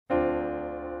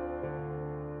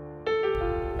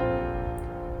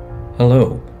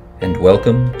Hello, and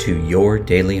welcome to Your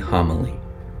Daily Homily,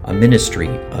 a ministry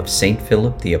of St.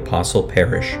 Philip the Apostle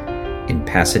Parish in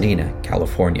Pasadena,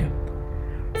 California.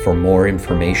 For more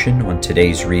information on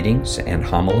today's readings and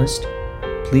homilist,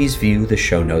 please view the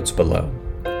show notes below.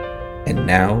 And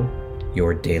now,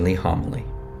 your daily homily.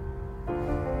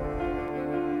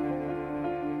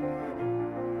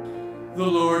 The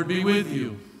Lord be with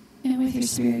you. And with your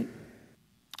spirit.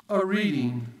 A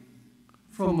reading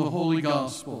from the Holy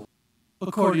Gospel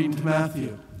according to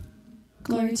Matthew.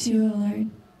 Glory to you, O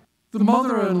Lord. The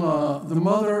mother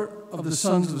of the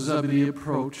sons of Zebedee,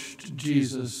 approached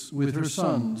Jesus with her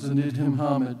sons and did him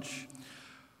homage.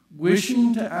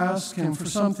 Wishing to ask him for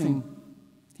something,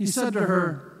 he said to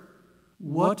her,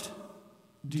 "What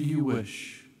do you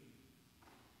wish?"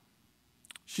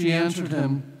 She answered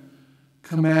him,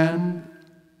 "Command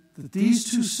that these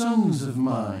two sons of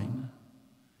mine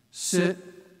sit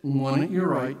one at your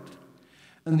right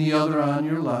and the other on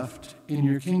your left in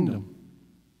your kingdom."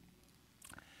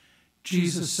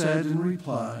 Jesus said in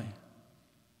reply,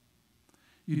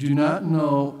 "You do not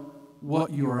know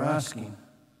what you are asking.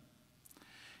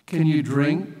 Can you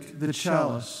drink the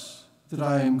chalice that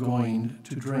I am going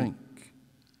to drink?"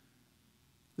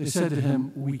 They said to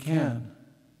him, "We can."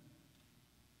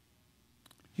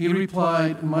 He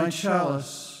replied, "My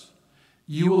chalice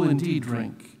you will indeed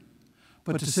drink,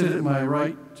 but to sit at my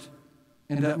right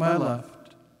and at my left,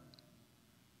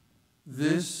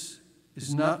 this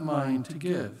is not mine to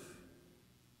give,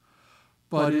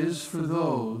 but is for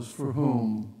those for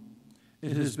whom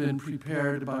it has been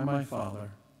prepared by my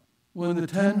Father." When the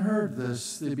 10 heard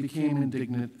this, they became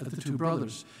indignant at the two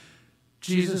brothers.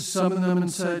 Jesus summoned them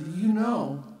and said, "You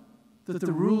know that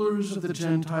the rulers of the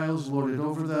Gentiles lord it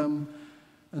over them,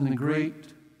 and the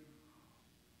great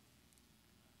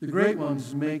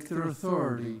ones make their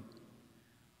authority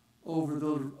over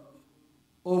them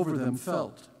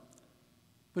felt.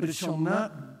 But it shall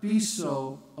not be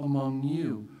so among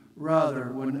you.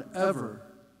 Rather,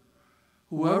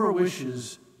 whoever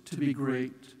wishes to be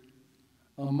great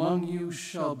among you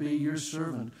shall be your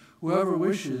servant. Whoever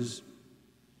wishes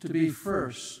to be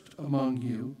first among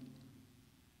you,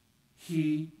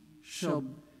 he shall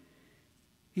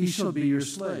be your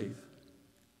slave.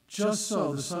 Just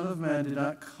so the Son of Man did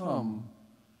not come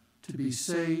to be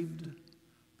saved,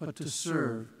 but to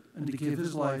serve and to give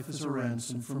his life as a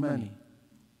ransom for many."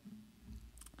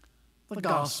 The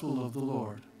Gospel of the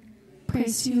Lord.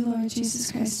 Praise to you, Lord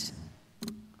Jesus Christ.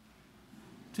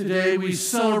 Today we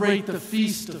celebrate the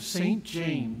feast of St.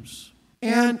 James.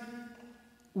 And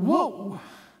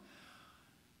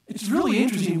it's really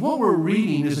interesting. What we're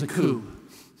reading is a coup,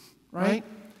 right?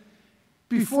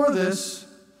 Before this,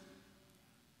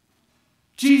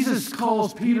 Jesus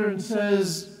calls Peter and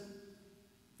says,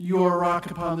 "You are a rock,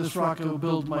 upon this rock I will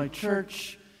build my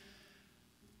church."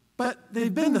 But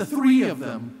they've been the three of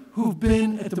them who've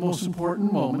been at the most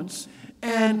important moments,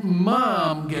 and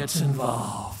Mom gets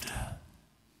involved.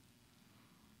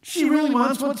 She really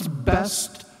wants what's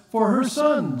best for her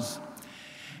sons.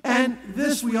 And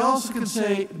this, we also can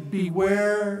say,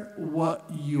 beware what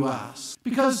you ask.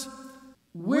 Because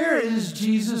where is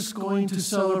Jesus going to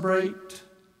celebrate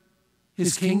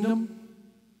his kingdom?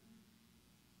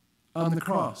 On the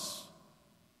cross.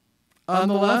 On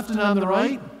the left and on the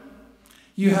right,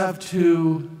 you have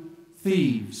two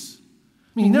thieves.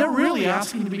 I mean, they're really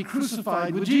asking to be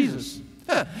crucified with Jesus.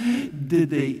 Did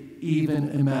they even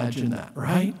imagine that,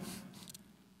 right?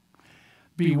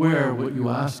 Beware what you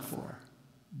ask for.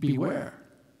 Beware.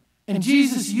 And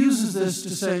Jesus uses this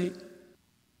to say,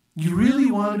 you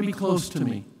really want to be close to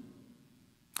me.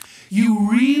 You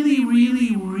really,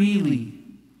 really, really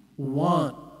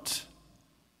want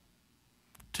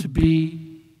to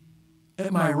be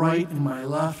at my right and my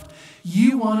left.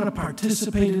 You want to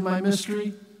participate in my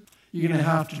mystery? You're going to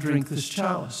have to drink this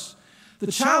chalice.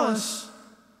 The chalice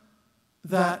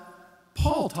that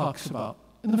Paul talks about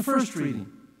in the first reading.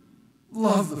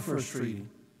 Love the first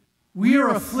reading. We are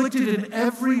afflicted in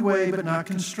every way but not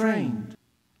constrained.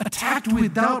 Attacked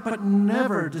with doubt but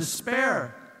never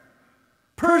despair.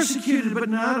 Persecuted but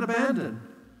not abandoned.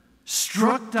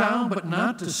 Struck down but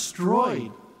not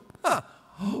destroyed.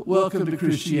 Welcome to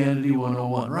Christianity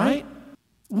 101, right?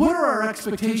 What are our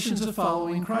expectations of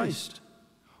following Christ?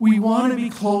 We want to be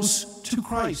close to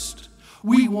Christ.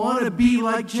 We want to be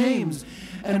like James.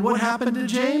 And what happened to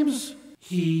James?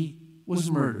 He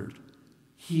was murdered.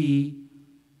 He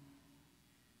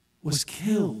was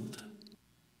killed.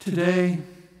 Today,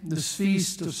 this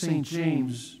feast of St.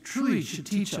 James truly should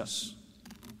teach us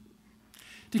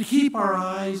to keep our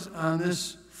eyes on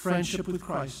this friendship with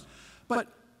Christ. But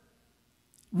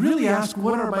really ask,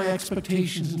 what are my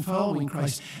expectations in following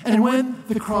Christ? And when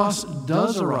the cross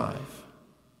does arrive,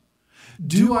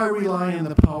 do I rely on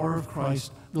the power of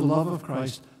Christ, the love of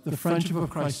Christ, the friendship of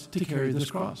Christ to carry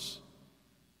this cross?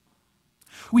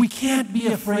 We can't be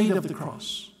afraid of the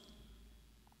cross.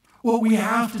 What we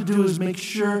have to do is make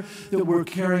sure that we're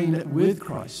carrying it with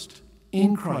Christ,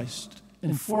 in Christ,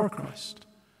 and for Christ.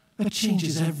 That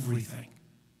changes everything.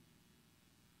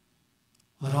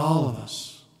 Let all of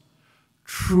us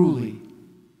truly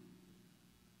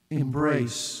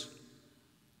embrace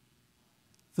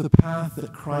the path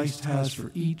that Christ has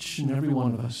for each and every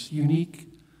one of us, unique,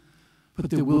 but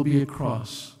there will be a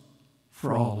cross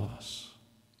for all of us.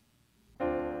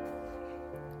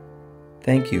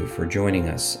 Thank you for joining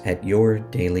us at Your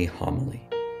Daily Homily.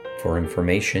 For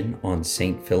information on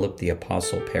St. Philip the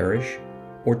Apostle Parish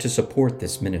or to support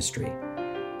this ministry,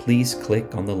 please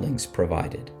click on the links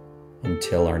provided.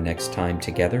 Until our next time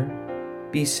together,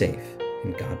 be safe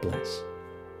and God bless.